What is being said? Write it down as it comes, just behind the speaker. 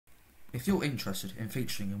If you're interested in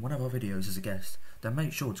featuring in one of our videos as a guest, then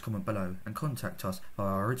make sure to comment below and contact us via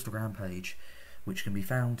our Instagram page, which can be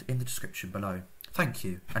found in the description below. Thank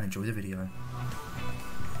you and enjoy the video.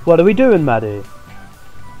 What are we doing, Maddie?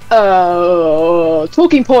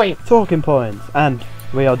 Talking point. Talking points, and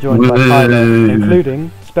we are joined by Tyler,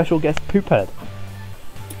 including special guest Poophead.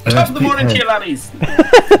 Top of the morning to you, laddies!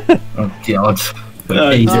 Oh God.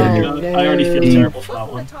 I already feel terrible for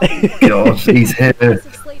that one. God, he's here.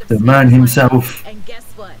 The man himself.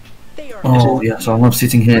 Oh yes, I love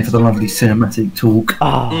sitting here for the lovely cinematic talk.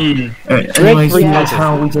 Anyways,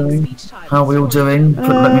 how are we doing? How are we all doing?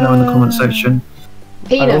 Let me know in the comment section.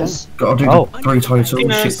 Penis. Gotta do the 3 titles,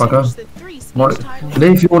 shit bugger. Right,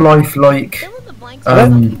 live your life like.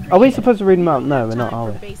 Are we supposed to read them out? No, we're not,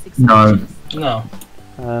 are we? No. No.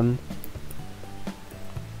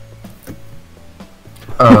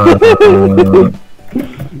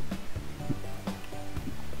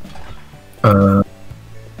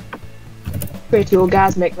 Pretty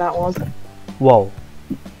orgasmic that was. Whoa.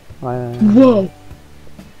 Whoa.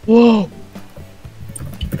 Whoa.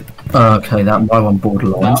 Okay, that my one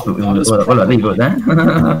borderlines, but we'll leave it there.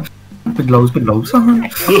 Big lows, big lows.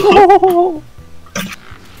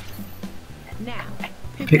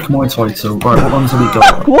 Pick my title. Right, what ones have we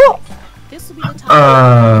got? What?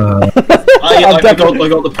 I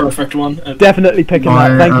got the perfect one. Definitely picking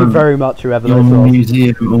that. Thank you very much, whoever this was.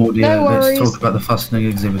 Museum audio. No Let's talk about the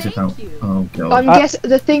fascinating exhibit about. Oh God. I'm guess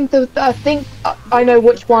the thing that I think I know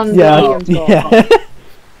which one. Yeah. Liam's got. Yeah.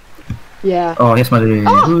 Yeah. Oh yes, my dude.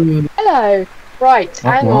 Oh, hello. Right,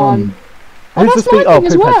 hang on. Who's the speaker? Oh,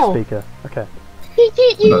 as Poophead's well. speaker. Okay. You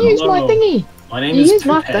use my thingy. My name You is use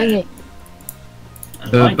my Poophead, thingy.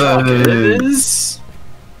 and my talk is...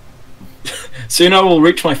 Soon I will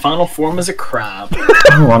reach my final form as a crab.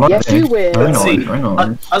 Oh, I like Yes, it. you will. Very Let's see. nice, very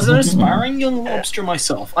nice. As an aspiring young lobster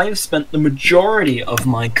myself, I have spent the majority of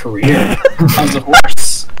my career as a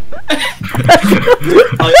horse.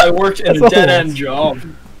 I worked in a dead-end job.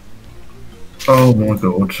 Oh my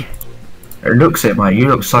God. It looks it, mate. You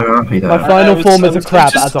look so happy there. My final form is a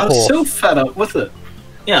crab as a I was horse. so fed up with it.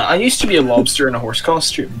 Yeah, I used to be a lobster in a horse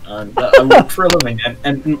costume, and I worked for a living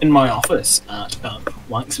and in my office at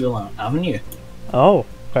Wanksville Avenue. Oh,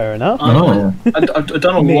 fair enough. I've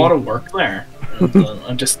done a lot of work there.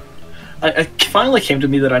 And, it finally came to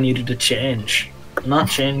me that I needed to change, and that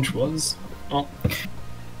change was, well,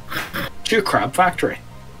 to a crab factory.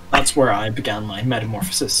 That's where I began my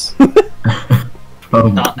metamorphosis.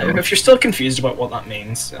 If you're still confused about what that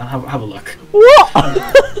means, have a look. What?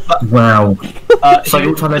 Wow. So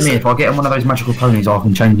you're telling me if I get on one of those magical ponies, I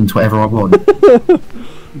can change into whatever I want?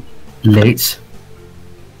 Lit.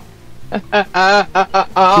 To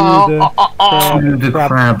the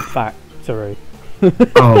crab factory.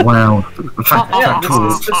 Oh wow.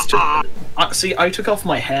 See, I took off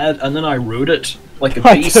my head and then I rode it like a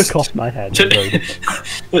I beast. took off my head. to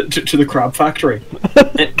the crab factory.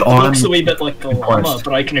 It looks a wee bit like a llama,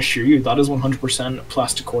 but I can assure you that is 100%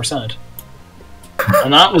 plastic corset.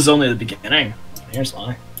 And that was only the beginning. Here's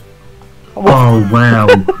why. Oh wow.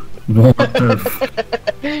 What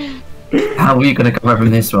the How are you gonna come over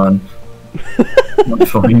in this one? My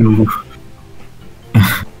final.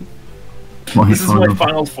 This is my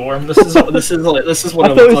final form. This is what I it thought it looked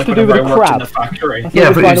was like to do whenever with I a worked in crab. the factory.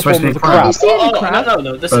 Yeah, but final it's supposed to be a form crab. was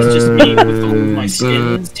No, this is just me with all of my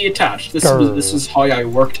skins detached. This is how I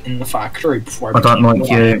worked in the factory before I don't like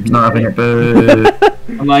you. Not having it. Boo.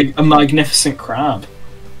 a magnificent crab.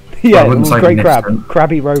 Yeah, I wouldn't say great crab. magnificent.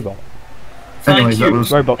 Crabby robot. Anyways, Thank that you.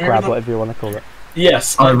 was. Robot crab, whatever you want to call it.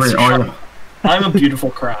 Yes, I'm a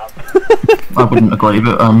beautiful crab. I wouldn't agree,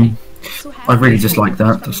 but I really dislike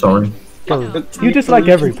that. Sorry. You dislike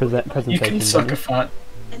every presentation. You can suck a fat.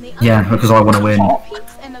 Yeah, because I want to win.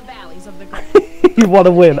 You want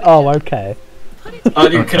to win? Oh, okay. Can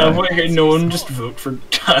I vote here? No one just vote for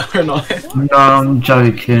Tyler now. No, I'm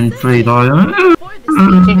joking. Please, let's.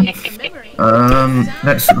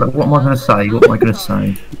 What am I going to say? What am I going to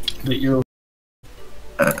say? That you're.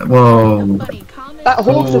 Whoa. That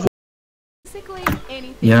horse is...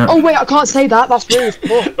 Yeah. Oh wait, I can't say that. That's rude.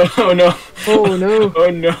 Oh no. Oh no. Oh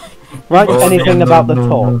no. Right, Oh, anything no, about no, the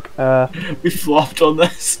no, talk? We flopped on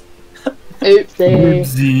this.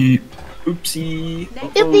 Oopsie. Oopsie.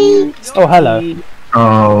 Oopsie. Oh, hello.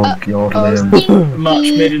 Oh God, Liam. Match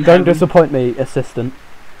made in Don't heaven. disappoint me, assistant.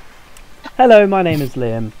 Hello, my name is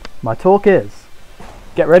Liam. My talk is...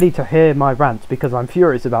 Get ready to hear my rant because I'm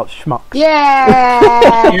furious about schmucks.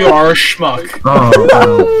 Yeah. You are a schmuck. Oh,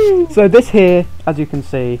 wow. So this here, as you can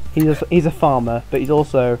see, he's a farmer, but he's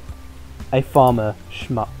also a farmer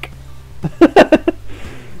schmuck.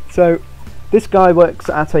 So This guy works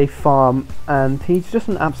at a farm, and he's just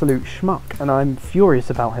an absolute schmuck, and I'm furious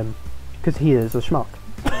about him, because he is a schmuck.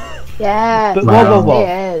 Yeah. But Wow.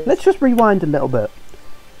 whoa. Let's just rewind a little bit.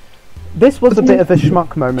 This was a bit of a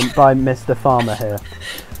schmuck moment by Mr. Farmer here.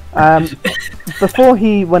 Before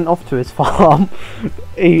he went off to his farm,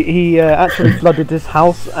 he actually flooded his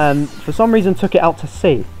house, and for some reason took it out to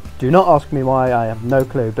sea. Do not ask me why, I have no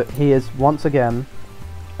clue, but he is once again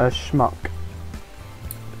a schmuck.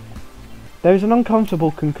 There is an uncomfortable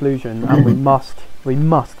conclusion, and we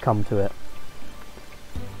must come to it.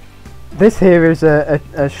 This here is a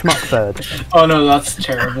schmuck bird. Oh no, that's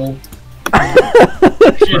terrible.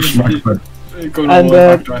 Going all And the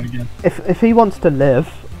way back around again. if he wants to live,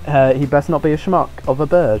 he best not be a schmuck of a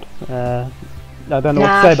bird. I don't know what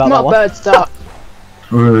to say about that one. Bird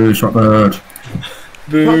stuff. Ooh, schmuck bird.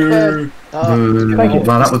 Boo. Boo. Thank you.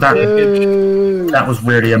 Wow, that was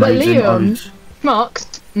really amazing. Liam. Schmucks.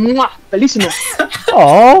 Mwah. Bellissimo.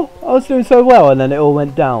 Oh, I was doing so well, and then it all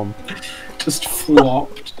went down. Just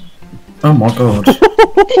flopped. Oh my god.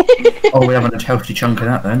 Oh, we're having a healthy chunk of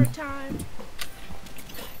that then.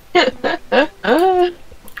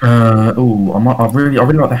 I really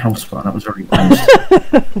like the house part. That was very nice.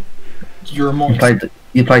 You're a You monster.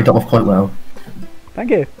 played that off quite well.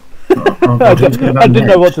 Thank you. Oh, I God, who's gonna go didn't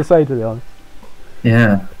know what next? to say, to be honest.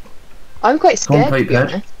 Yeah. I'm quite Go on, scared, to be Pete,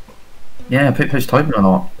 honest. Yeah, Pip's typing a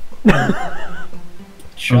lot.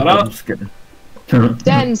 Shut Oh, up. I'm just kidding.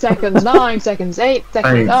 10 seconds, 9 seconds, 8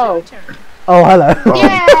 seconds. Hey. Oh. Oh, hello.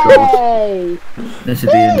 Yay! This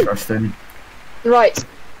would be interesting. Right.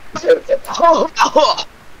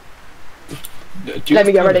 Let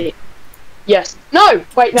me get ready. Yes. No!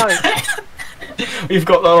 Wait, no. We've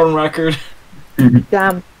got that on record.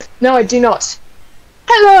 Damn. No, I do not.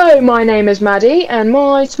 Hello, my name is Maddie, and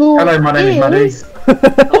my tool Hello, my name is Maddie.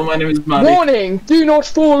 Oh, my name is Maddie. Warning! Do not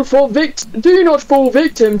fall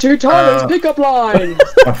victim to Tyler's pickup line.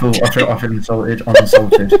 I feel insulted. I'm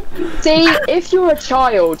insulted. See, if you're a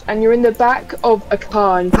child and you're in the back of a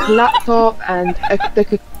car and a laptop and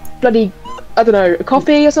a bloody, I don't know, a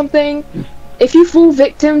coffee or something, if you fall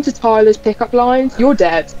victim to Tyler's pickup lines, you're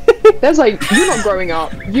dead. That's like, you're not growing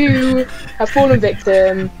up. You have fallen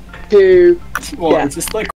victim to... What, Yeah. is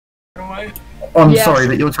this like away? I'm Yes. sorry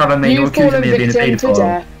that you're telling me you're You've accusing fallen me of being a victim to paedophile.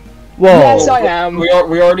 death. Whoa. Yes, I am. We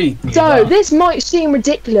already. So, this might seem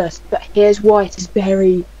ridiculous, but here's why it is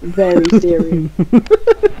very, very serious.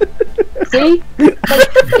 See? Like,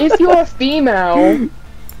 if you're a female,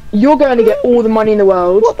 you're going to get all the money in the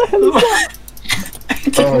world. What the hell is that?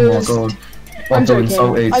 Oh my god. I'm I feel joking.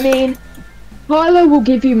 insulted. I mean, Tyler will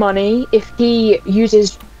give you money if he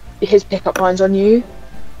uses his pickup lines on you,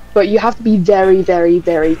 but you have to be very, very,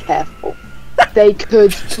 very careful. They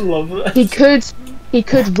could, Love that. he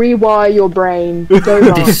could rewire your brain so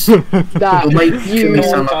much This that will make you me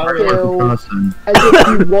sound like a very horrible feel person. as if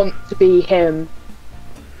you want to be him.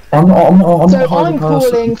 I'm not So a horrible I'm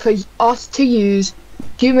person. calling for us to use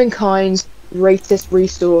humankind's greatest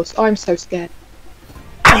resource. I'm so scared.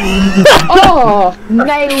 Oh,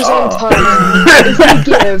 nails on toast. If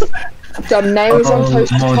you give some nails on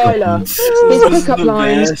toast to my Tyler, God. his This is pickup the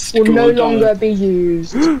lines best. will Go no on, longer Tyler. be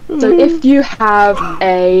used. So if you have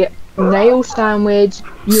a nail sandwich,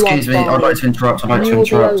 you Excuse are me, fine. I'd like to interrupt. You will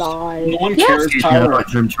be alive. No one Yes. cares, Excuse me, I'd Tyler. like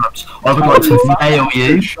to interrupt. I would like to nail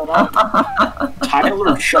you. Shut up.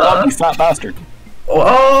 Tyler, shut up, you fat bastard.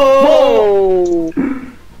 Oh! Whoa!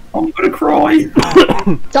 I'm gonna cry.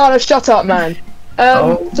 Tyler, shut up, man.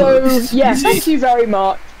 Oh, So, yeah, easy. thank you very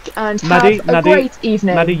much, and have Maddie, a great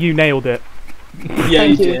evening. Maddie, you nailed it. Yeah,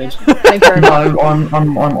 you Thank you. did. Thank you very much. No,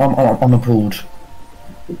 I'm appalled.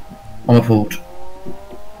 I'm appalled.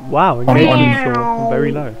 Wow, I'm- engagement score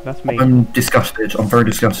very low. That's me. I'm disgusted. I'm very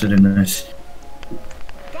disgusted in this.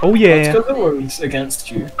 Oh That's yeah. because it was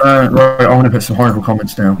against you. Right, I want to put some horrible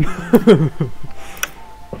comments down.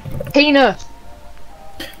 Penis.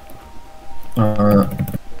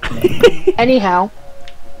 Anyhow,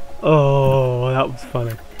 Oh, that was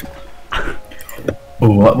funny.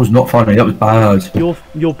 Oh, that was not funny. That was bad.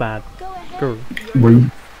 You're bad. Girl.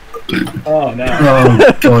 Rude. Oh no.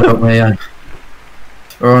 Oh, God help me.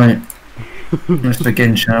 Alright. Let's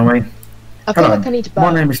begin, shall we? I feel Hello, like I need to my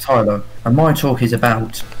buy. name is Tyler, and my talk is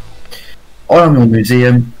about I am your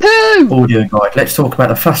museum Poo! audio guide. Let's talk about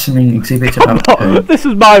the fascinating exhibit about poo. This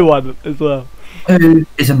is my one as well. Poo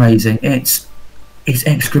is amazing. It's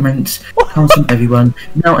excrement comes from everyone.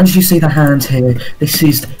 Now, as you see the hand here, this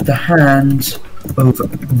is the hand of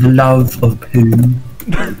the love of poo.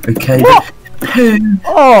 Okay, poo.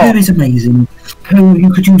 Oh, Poo is amazing. Poo,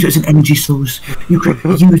 you could use it as an energy source. You could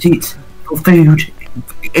use it for food.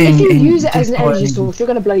 If you use it as an energy source, you're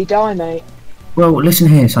gonna bloody die, mate. Well, listen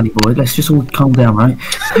here, sonny boy. Let's just all calm down, right?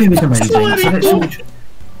 Who is amazing? So let's all...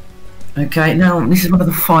 Okay, now this is one of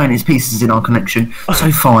the finest pieces in our collection.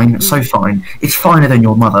 So fine, so fine. It's finer than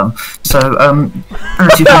your mother. So,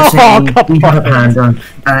 as you can see, we have a panda,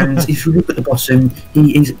 and if you look at the bottom,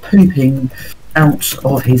 he is pooping out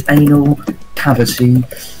of his anal cavity.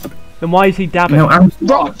 Then why is he dabbing?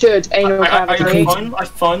 Ruptured anal cavity. I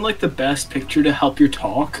find like the best picture to help you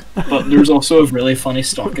talk, but there's also a really funny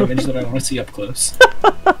stock image that I want to see up close.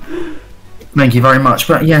 Thank you very much.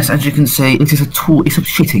 But yes, as you can see, it is it's a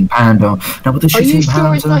shitting panda. Now with the shitting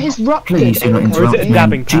panda, it's not his ruptured please do not interrupt me.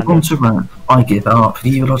 Dabbing Do you want to rant? I give up.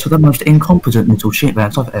 You lot are the most incompetent little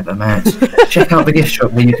shitbags I've ever met. Check out the gift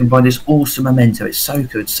shop where you can buy this awesome memento. It's so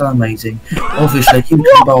good, so amazing. Obviously, you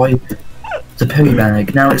can buy the poo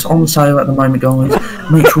bag. Now it's on sale at the moment, guys.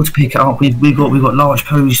 Make sure to pick it up. We've got large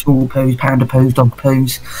poos, small poos, panda poos, dog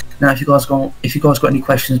poos. Now, if you guys got any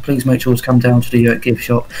questions, please make sure to come down to the gift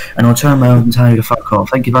shop, and I'll turn around and tell you to fuck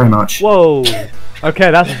off. Thank you very much. Whoa.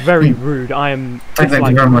 Okay, that's very rude. I am. Thank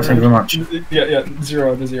you very much. Thank you very much. Yeah,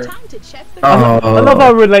 0 to 0. I love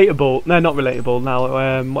how relatable. No, not relatable.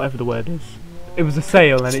 Now, whatever the word is. It was a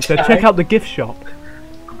sale, and it said, "Check out the gift shop."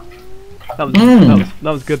 That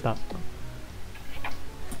was good. That.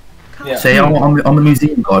 Yeah. See, I'm the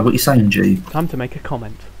museum guy. What are you saying, G? Time to make a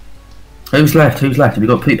comment. Who's left? Have we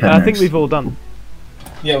got Pete I think we've all done.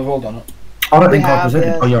 Yeah, we've all done it. I don't think I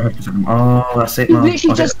presented. Oh, yeah, I have presented. Oh, that's it, You've man.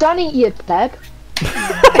 literally just done it, you pleb.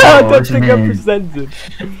 I don't think I presented.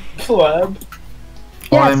 Pleb.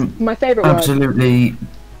 Yes, I'm my favourite word. absolutely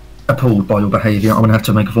appalled by your behaviour. I'm going to have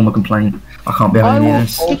to make a formal complaint. I can't be I having will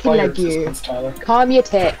this. chicken leg you. Calm your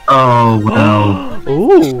tit. Oh, wow.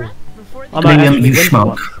 Ooh. Liam, you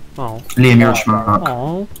schmuck. Oh. Liam, you're a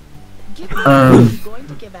schmuck. Oh. Going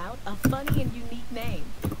to give out a funny and unique name.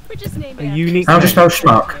 We're just naming A unique. How do you spell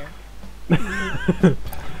schmuck?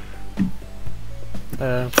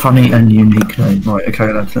 Funny and unique name. Right,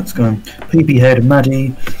 okay, let's go. PB Head,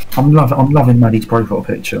 Maddie. I'm loving Maddie's profile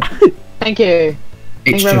picture. Thank you.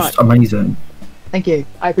 It's very just amazing. Thank you.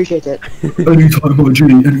 I appreciate it. Anytime, my G,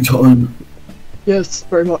 anytime. Yes,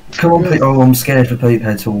 very much. Come on, Pete. Oh, I'm scared for Pete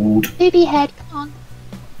Head Award. Baby head, come on.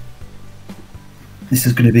 This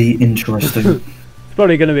is going to be interesting. It's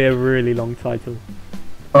probably going to be a really long title.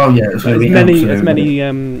 Oh yeah, it's going to be as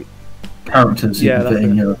many characters. Yeah, you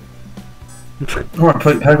can fit in. Alright,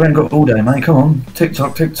 Pete Head, we ain't got all day, mate. Come on,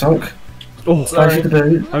 TikTok. Oh, Sorry.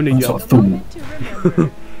 only I'm you. sort of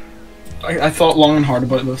thought. I thought long and hard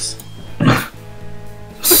about this.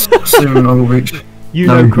 Soon I will reach.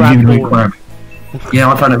 crab.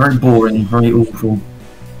 Yeah, I found it very boring, very awful.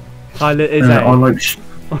 Tyler is I like.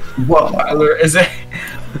 What? Tyler, is it?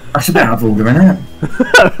 That's a bit out of order, isn't it?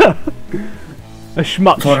 A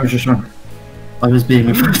schmuck. I was being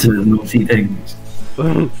referred to as naughty things.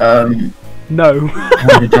 No.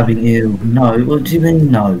 Kind of dabbing ill. No. What do you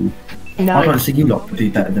mean no? No. I'd like to see you lot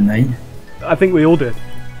do better than me. I think we all did.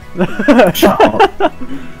 Shut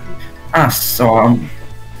up. So I'm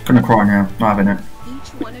gonna cry now. Not having it. Each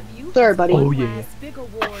one of you Sorry, buddy. Oh yeah. big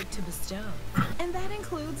award to bestow, and that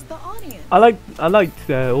includes the audience. I liked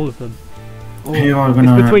all of them. Who are It's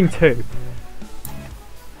gonna? between two.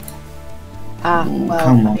 Well,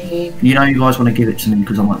 Come on. I mean, You know you guys want to give it to me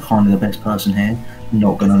because I'm like kind of the best person here.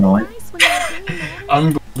 Not gonna lie. Nice when you're doing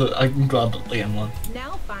that. I'm glad that Liam won.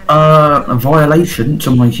 Now find A violation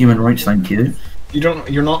to my human rights. Thank you.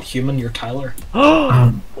 You're not human. You're Tyler.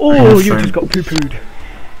 Oh, that's you right. just got poo-pooed.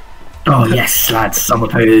 Oh yes, lads, summer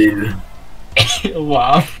poo.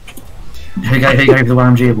 Wow. Who gave the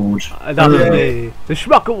YMG award? That was me. The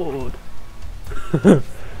Schmuck Award.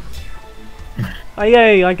 Oh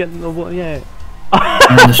yay! I get the award. Yeah.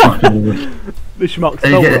 And the Schmuck award. The Schmuck.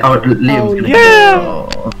 You get it. Oh, Liam's gonna get it.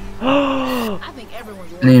 yeah! Oh, I think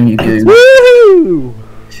everyone's Liam, you do. Woo!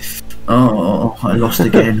 Oh, I lost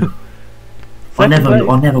again. I Second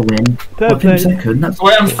place. never win. Third I came place. second. That's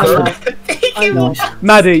Wait, I'm third. nice.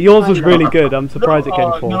 Maddie, yours was really good. I'm surprised it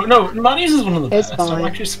came fourth. No, Manny's is one of the It's best. I'm fine.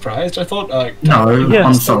 actually surprised. I thought. No, Yeah.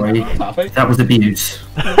 I'm sorry. Happy. That was abuse.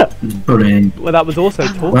 It was bullying. Well, that was also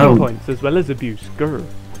talking Well. points as well as abuse. Grr.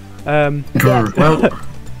 Grr. Well,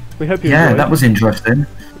 We hope you yeah, enjoyed. that was interesting.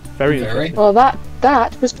 Very interesting. well, that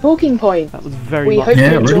was talking point. That was very We much. hope-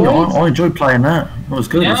 Yeah, you really. enjoyed? I enjoyed playing that. It was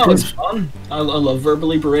good. Yeah, it it was was good. fun. I love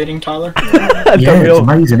verbally berating Tyler. Yeah, it's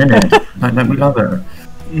amazing, isn't it? Don't we love it?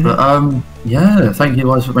 But yeah, thank you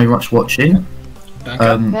guys very much for watching.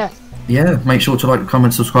 Yes. Yeah, make sure to like,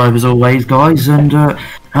 comment, subscribe as always, guys, and have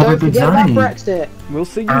a Don't good forget about day. Brexit. We'll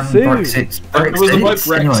see you And soon. Brexit. If it was about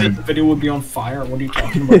Brexit, Anyway. the video would be on fire. What are you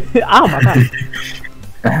talking about? Ow, my back.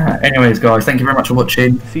 Anyways, guys, thank you very much for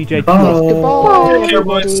watching. CJ. Bye. Goodbye, Take care,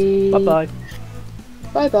 boys. everybody. Bye bye.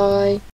 Bye bye.